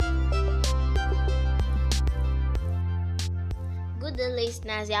Good day,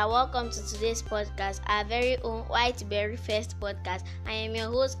 listeners. You are welcome to today's podcast, our very own White Berry First podcast. I am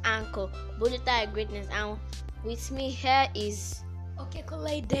your host, Uncle Bolita Greatness, and with me here is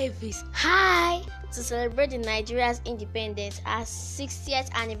Okekole Davis. Hi! To celebrate Nigeria's independence, our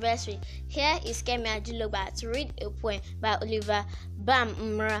 60th anniversary, here is Kemi Ajilogba to read a poem by Oliver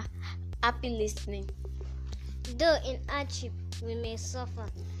Mbamara. Happy listening. Though in hardship we may suffer,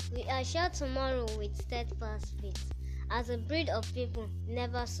 we are sure tomorrow with steadfast faith. As a breed of people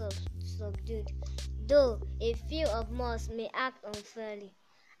never subdued, though a few of us may act unfairly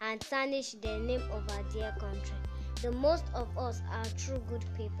and tarnish the name of our dear country, the most of us are true good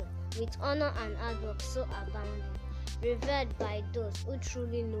people, with honor and hard work so abounding, revered by those who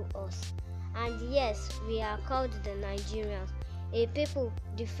truly know us. And yes, we are called the Nigerians, a people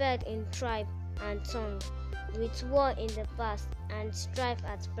differed in tribe and tongue, with war in the past and strife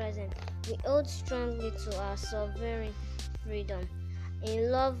at present. We hold strongly to our sovereign freedom, in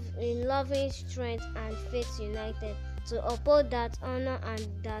loving strength and faith united, to uphold that honor and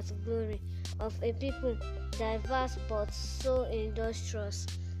that glory of a people diverse but so industrious,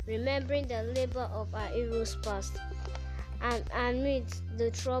 remembering the labor of our heroes past. And amidst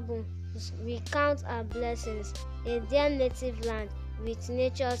the trouble, we count our blessings, a dear native land with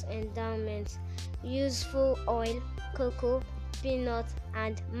nature's endowments, useful oil, cocoa, peanuts,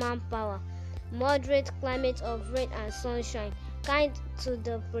 and manpower, moderate climate of rain and sunshine, kind to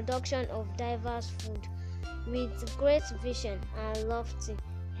the production of diverse food, with great vision and lofty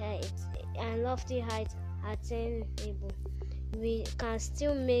height attainable. We can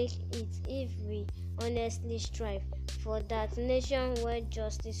still make it if we honestly strive for that nation where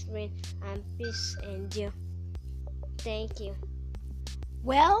justice reign and peace endure. Thank you.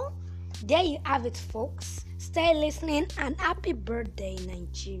 Well, there you have it, folks. Stay listening and happy birthday,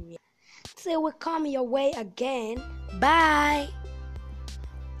 Nigeria. Till we come your way again. Bye.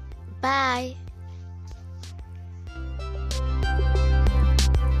 Bye.